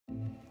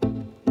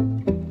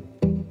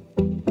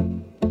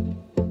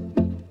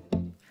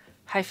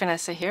Hi,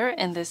 Phanessa here.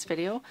 In this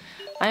video,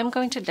 I am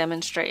going to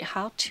demonstrate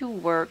how to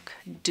work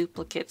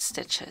duplicate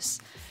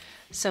stitches.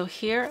 So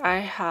here I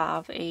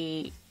have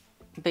a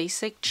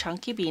basic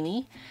chunky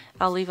beanie.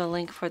 I'll leave a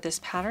link for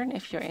this pattern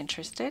if you're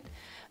interested.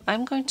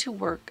 I'm going to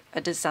work a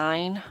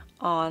design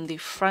on the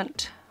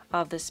front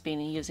of this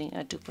beanie using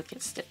a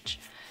duplicate stitch.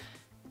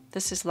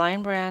 This is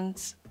Lion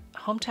Brand's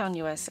Hometown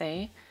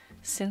USA,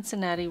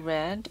 Cincinnati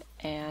Red,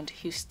 and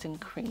Houston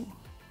Cream.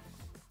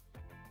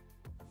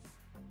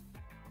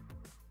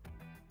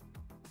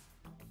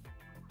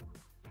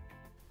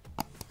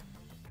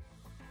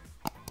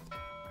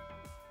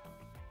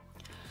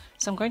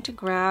 So I'm going to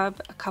grab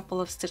a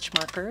couple of stitch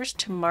markers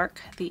to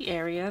mark the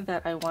area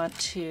that I want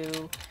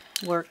to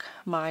work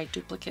my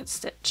duplicate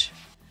stitch.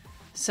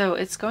 So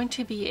it's going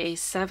to be a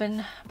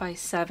 7 by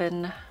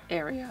 7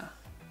 area.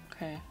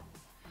 Okay.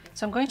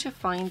 So I'm going to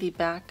find the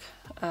back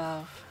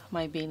of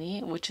my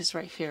beanie, which is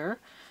right here.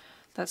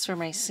 That's where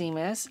my seam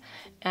is.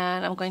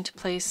 And I'm going to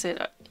place it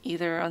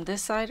either on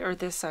this side or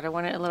this side. I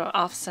want it a little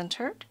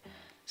off-centered.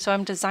 So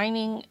I'm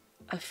designing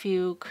a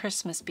few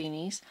Christmas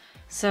beanies.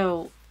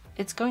 So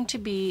it's going to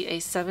be a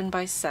 7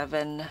 by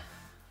 7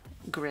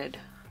 grid.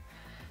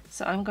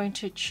 So I'm going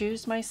to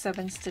choose my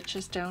 7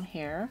 stitches down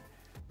here.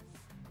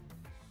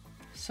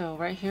 So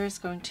right here is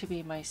going to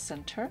be my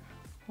center.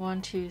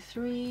 1, 2,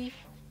 3,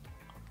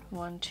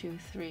 1, 2,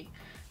 3.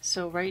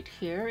 So right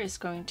here is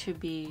going to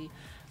be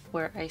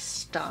where I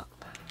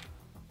stop.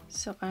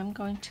 So I'm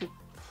going to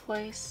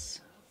place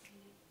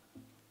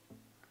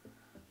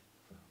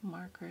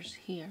markers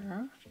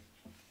here.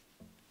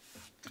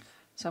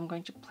 So I'm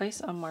going to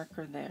place a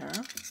marker there,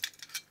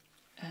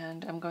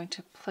 and I'm going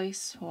to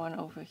place one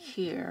over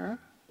here.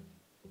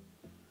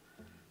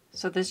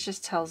 So this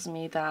just tells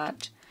me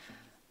that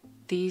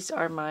these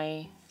are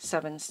my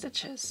 7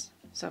 stitches.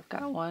 So I've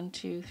got 1,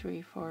 2,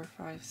 3, 4,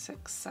 5,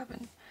 6,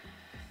 7.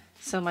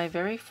 So my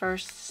very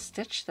first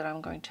stitch that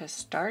I'm going to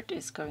start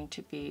is going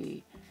to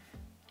be,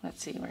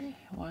 let's see, right,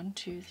 1,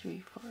 2, 3,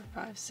 4,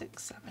 5,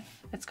 6, 7.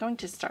 It's going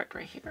to start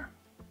right here.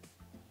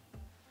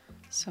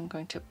 So I'm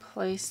going to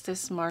place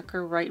this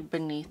marker right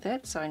beneath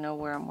it so I know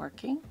where I'm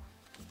working.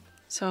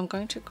 So I'm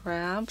going to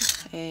grab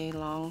a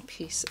long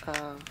piece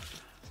of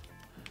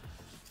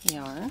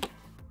yarn.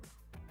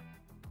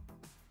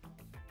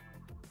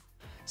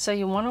 So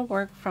you want to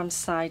work from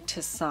side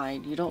to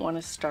side. You don't want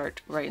to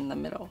start right in the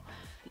middle.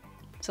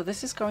 So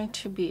this is going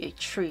to be a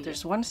tree.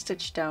 There's one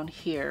stitch down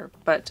here,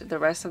 but the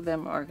rest of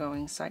them are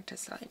going side to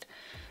side.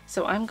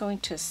 So I'm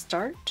going to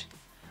start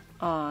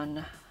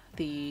on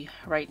the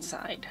right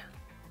side.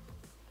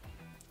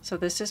 So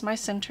this is my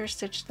center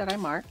stitch that I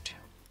marked.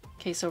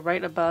 Okay, so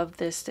right above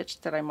this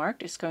stitch that I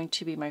marked is going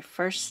to be my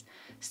first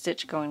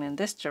stitch going in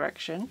this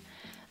direction,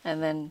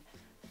 and then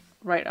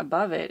right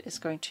above it is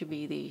going to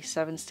be the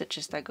 7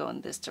 stitches that go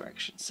in this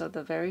direction. So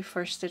the very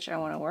first stitch I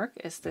want to work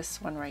is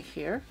this one right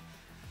here.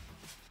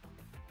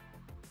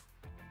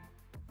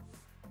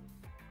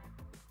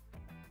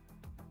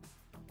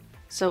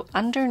 So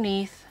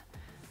underneath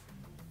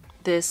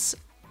this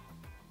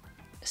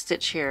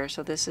stitch here,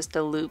 so this is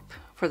the loop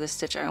for the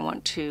stitch I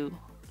want to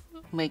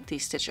make the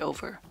stitch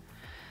over.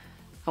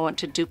 I want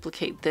to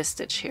duplicate this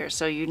stitch here.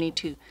 So you need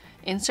to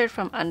insert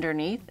from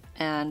underneath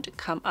and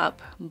come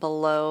up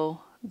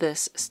below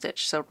this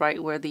stitch. So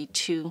right where the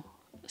two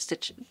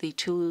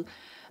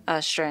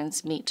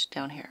strands meet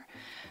down here.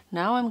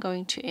 Now I'm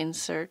going to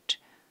insert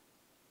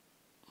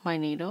my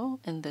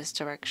needle in this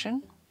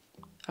direction.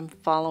 I'm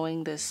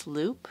following this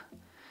loop.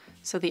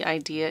 So the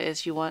idea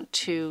is you want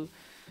to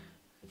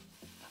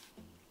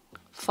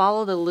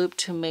follow the loop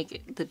to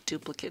make the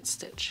duplicate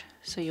stitch.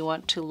 So you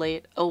want to lay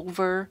it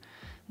over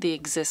the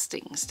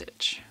existing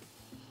stitch.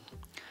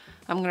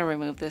 I'm going to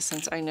remove this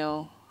since I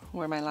know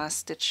where my last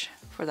stitch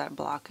for that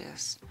block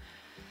is.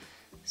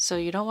 So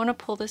you don't want to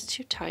pull this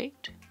too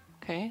tight.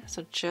 Okay,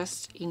 so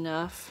just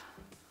enough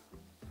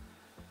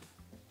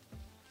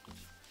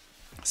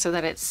so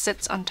that it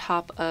sits on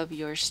top of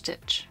your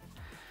stitch.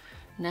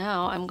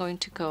 Now I'm going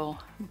to go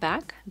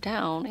back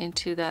down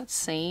into that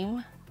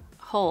same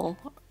hole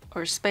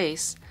or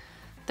space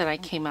that I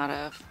came out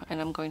of, and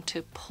I'm going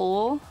to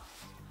pull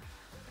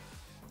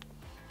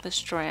the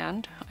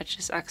strand. I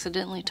just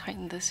accidentally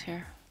tightened this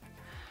here.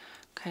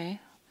 Okay,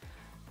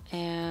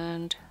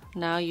 and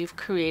now you've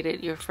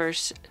created your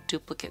first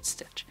duplicate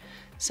stitch.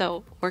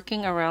 So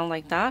working around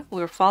like that,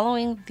 we're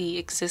following the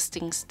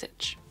existing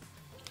stitch.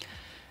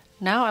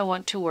 Now I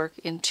want to work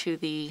into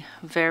the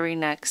very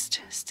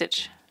next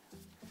stitch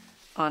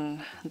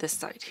on this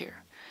side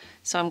here.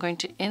 So I'm going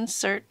to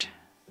insert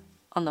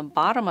on the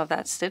bottom of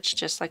that stitch,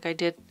 just like I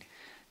did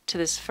to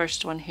this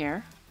first one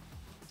here.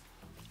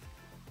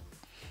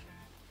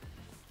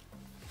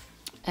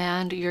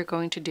 And you're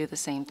going to do the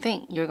same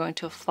thing. You're going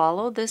to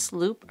follow this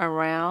loop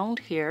around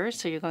here.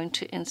 So you're going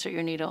to insert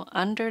your needle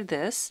under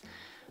this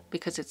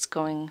because it's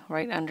going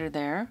right under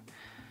there.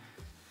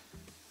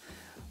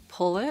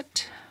 Pull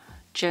it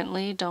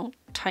gently, don't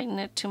tighten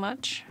it too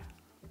much.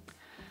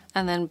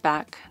 And then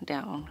back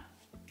down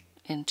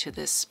into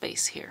this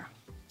space here.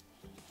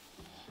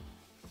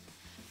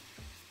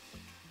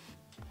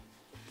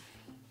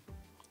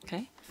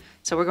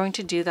 So we're going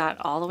to do that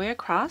all the way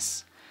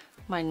across.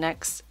 My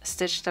next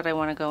stitch that I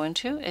want to go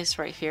into is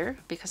right here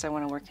because I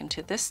want to work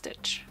into this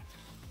stitch.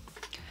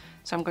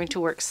 So I'm going to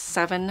work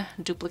 7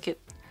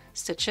 duplicate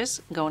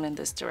stitches going in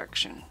this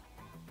direction.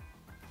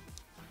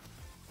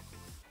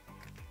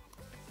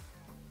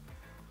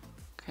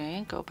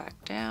 Okay, go back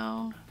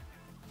down.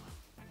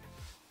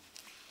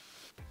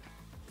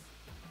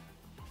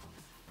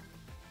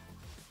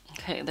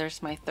 Okay,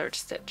 there's my 3rd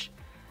stitch.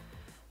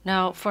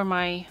 Now for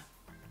my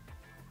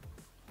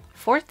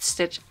 4th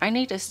stitch, I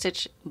need a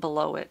stitch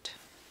below it.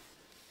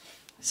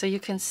 So you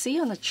can see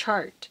on the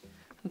chart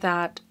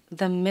that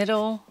the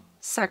middle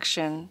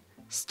section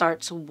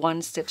starts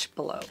 1 stitch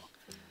below.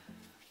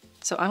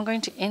 So I'm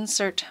going to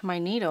insert my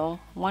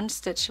needle 1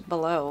 stitch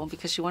below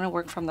because you want to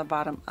work from the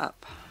bottom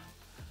up.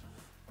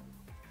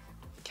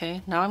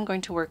 Okay, now I'm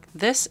going to work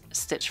this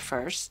stitch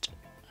first,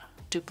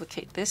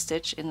 duplicate this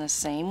stitch in the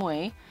same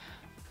way,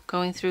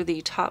 going through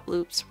the top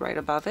loops right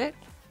above it.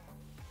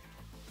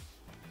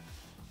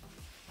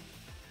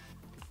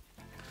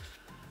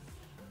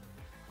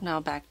 Now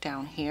back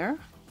down here.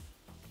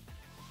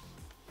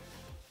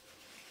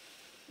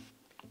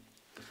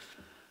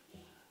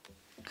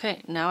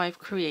 Okay, now I've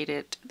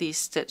created the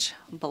stitch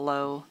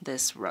below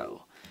this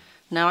row.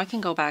 Now I can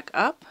go back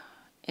up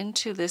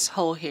into this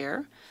hole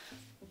here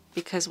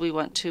because we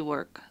want to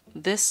work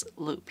this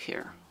loop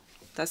here.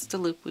 That's the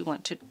loop we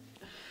want to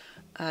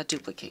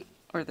duplicate,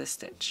 or the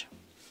stitch.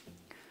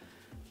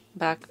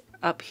 Back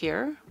up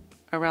here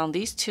around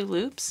these 2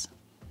 loops,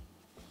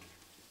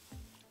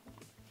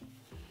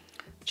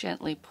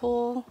 gently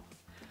pull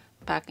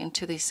back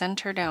into the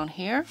center down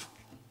here.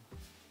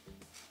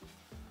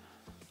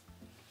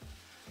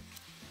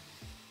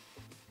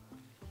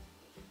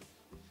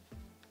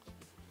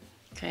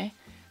 Okay,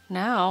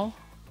 now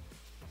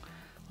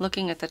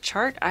looking at the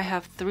chart, I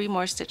have 3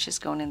 more stitches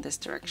going in this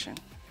direction.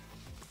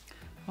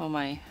 Oh,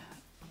 my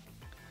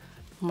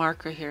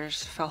marker here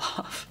fell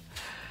off.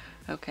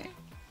 Okay,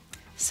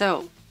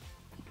 so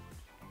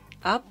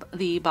up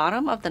the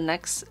bottom of the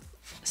next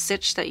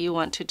stitch that you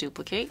want to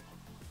duplicate,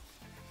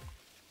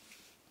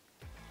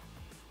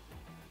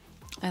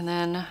 and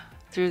then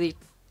through the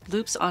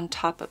loops on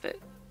top of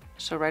it,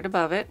 so right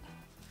above it,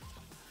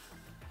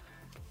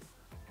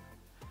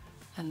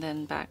 and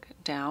then back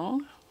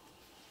down.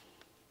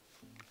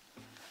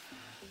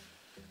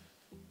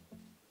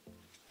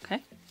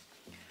 Okay,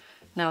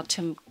 now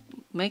to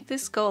make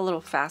this go a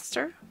little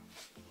faster,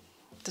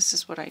 this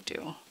is what I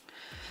do.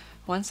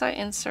 Once I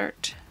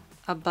insert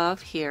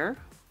above here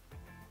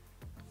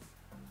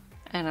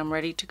and I'm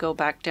ready to go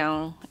back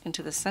down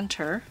into the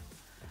center,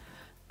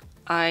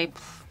 I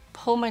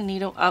pull my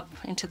needle up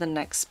into the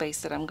next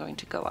space that I'm going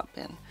to go up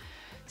in.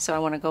 So I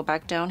want to go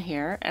back down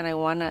here and I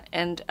want to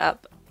end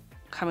up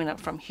coming up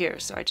from here.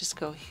 So I just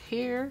go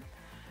here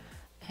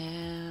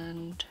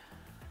and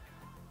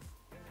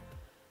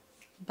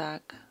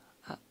back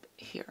up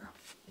here.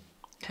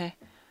 Okay.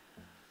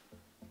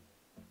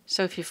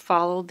 So if you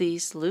follow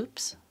these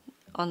loops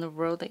on the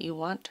row that you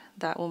want,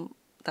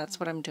 that's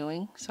what I'm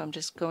doing. So I'm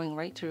just going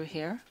right through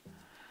here.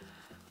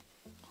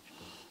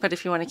 But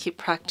if you want to keep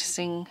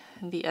practicing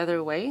the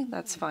other way,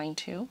 that's fine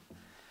too.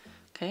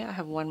 Okay, I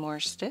have 1 more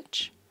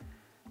stitch.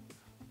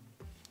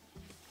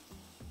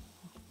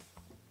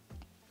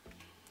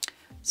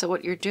 So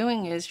what you're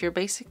doing is you're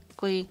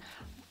basically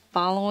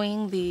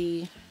following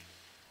the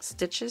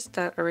stitches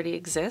that already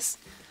exist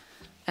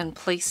and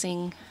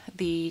placing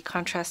the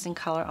contrasting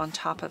color on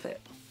top of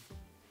it.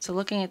 So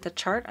looking at the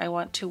chart, I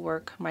want to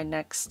work my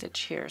next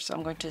stitch here. So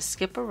I'm going to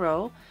skip a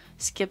row,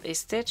 skip a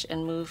stitch,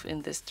 and move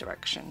in this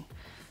direction.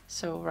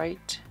 So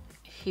right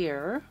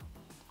here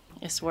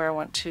is where I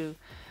want to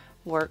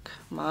work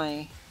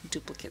my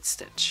duplicate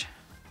stitch.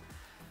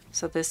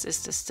 So this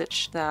is the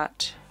stitch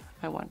that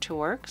I want to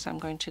work. So I'm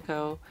going to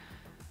go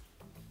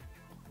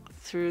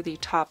through the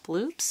top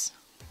loops.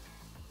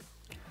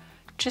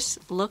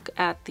 Just look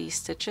at the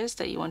stitches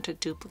that you want to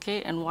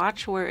duplicate and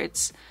watch where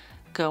it's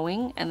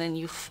going, and then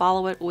you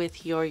follow it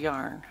with your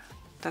yarn.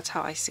 That's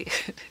how I see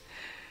it.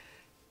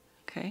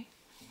 Okay,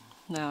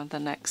 now the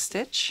next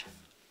stitch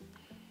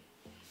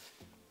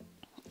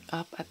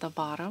up at the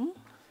bottom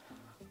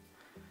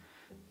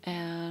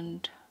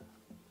and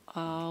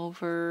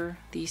over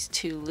these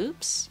 2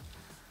 loops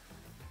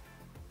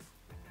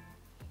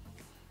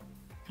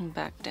and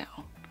back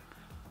down.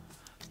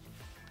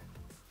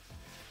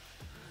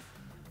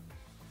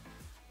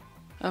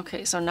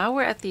 Okay, so now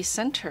we're at the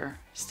center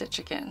stitch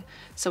again.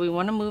 So we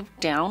want to move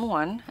down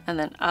 1 and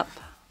then up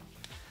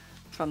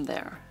from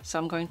there. So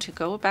I'm going to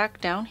go back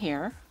down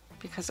here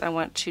because I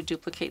want to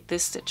duplicate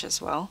this stitch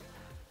as well.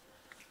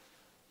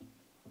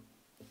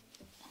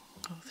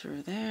 Go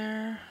through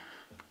there,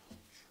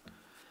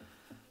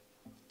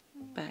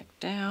 back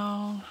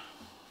down.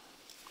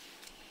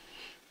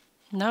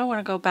 Now I want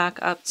to go back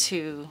up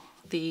to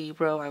the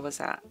row I was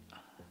at.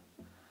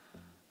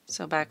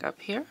 So back up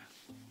here,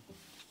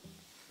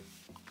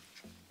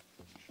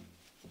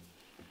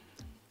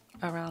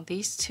 around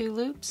these 2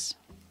 loops,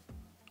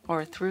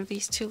 or through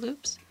these 2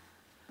 loops,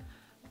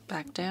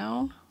 back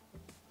down,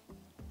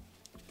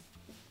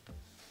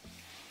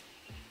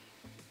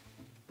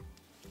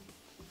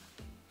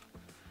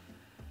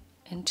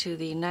 into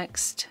the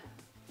next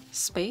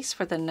space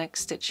for the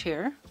next stitch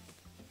here.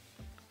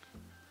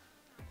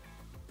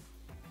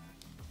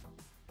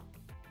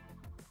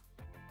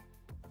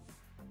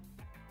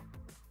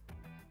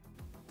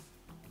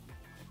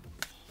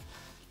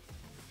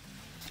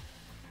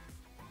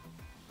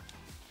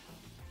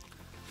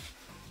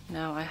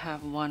 Now I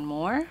have one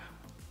more.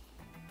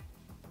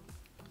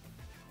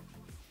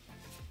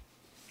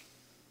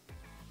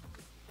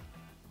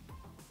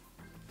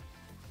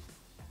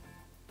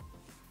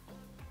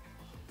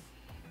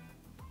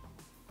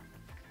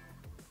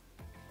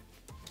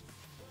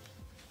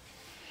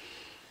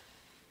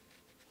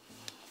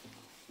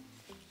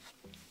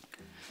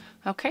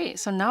 Okay,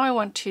 so now I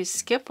want to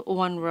skip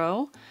one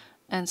row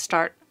and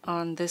start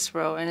on this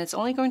row, and it's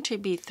only going to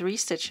be 3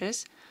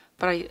 stitches,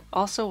 but I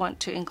also want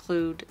to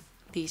include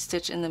the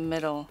stitch in the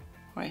middle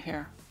right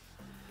here.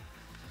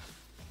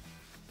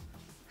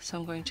 So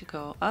I'm going to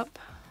go up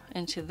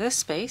into this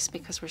space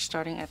because we're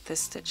starting at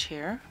this stitch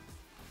here.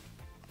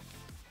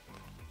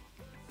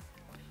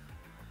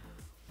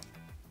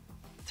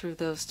 Through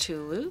those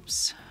 2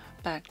 loops,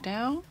 back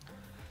down,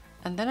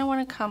 and then I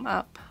want to come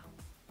up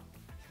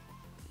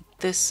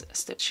this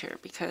stitch here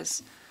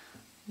because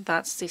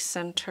that's the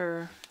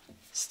center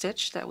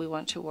stitch that we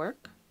want to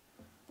work.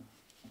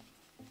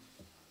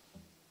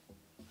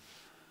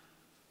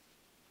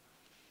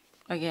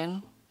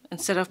 Again,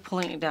 instead of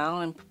pulling it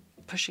down and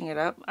pushing it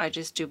up, I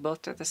just do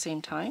both at the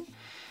same time.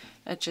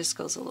 It just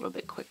goes a little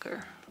bit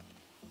quicker.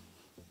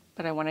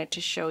 But I wanted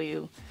to show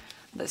you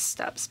the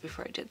steps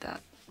before I did that.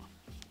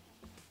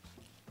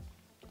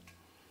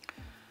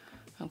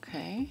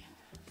 Okay,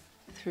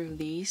 through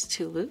these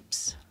 2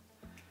 loops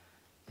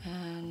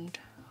and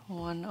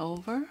one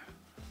over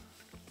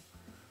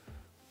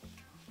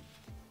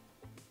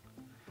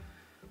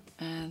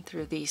and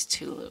through these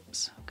 2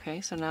 loops.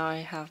 Okay, so now I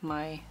have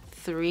my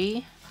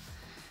 3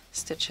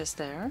 stitches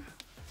there.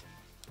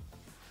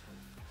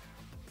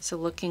 So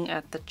looking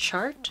at the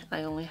chart,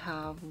 I only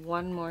have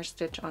 1 more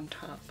stitch on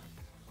top.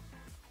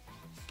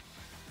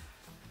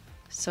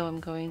 So I'm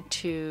going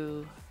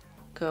to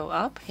go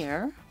up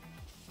here.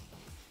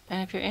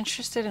 And if you're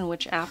interested in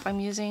which app I'm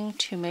using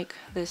to make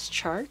this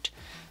chart,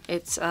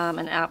 it's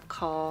an app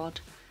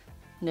called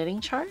Knitting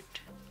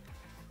Chart.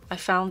 I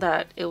found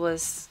that it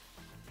was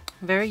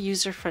very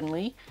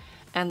user-friendly,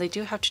 and they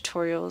do have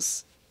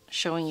tutorials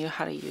showing you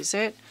how to use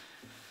it.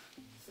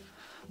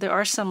 There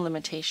are some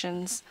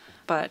limitations,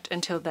 but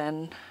until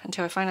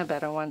I find a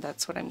better one,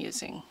 that's what I'm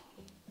using.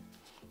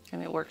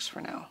 And it works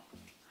for now.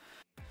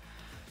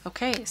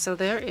 Okay, so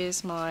there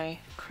is my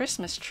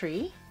Christmas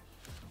tree.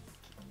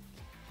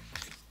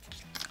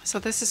 So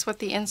this is what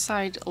the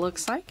inside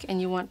looks like, and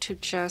you want to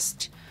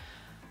just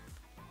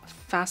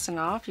fasten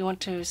off. You want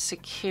to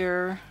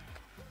secure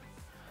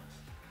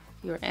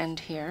your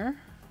end here.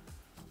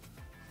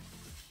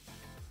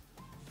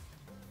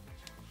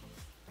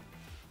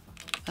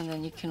 And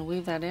then you can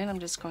weave that in. I'm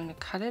just going to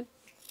cut it.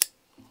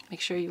 Make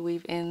sure you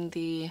weave in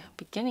the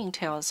beginning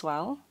tail as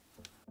well.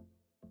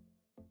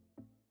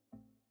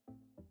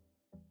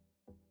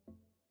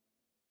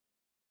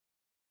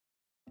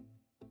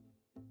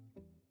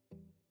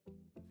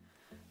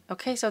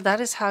 Okay, so that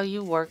is how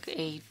you work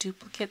a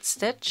duplicate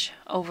stitch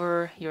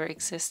over your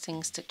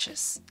existing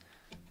stitches.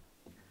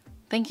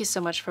 Thank you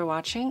so much for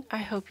watching. I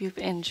hope you've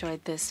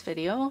enjoyed this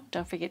video.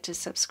 Don't forget to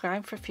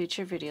subscribe for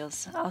future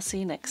videos. I'll see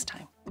you next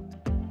time.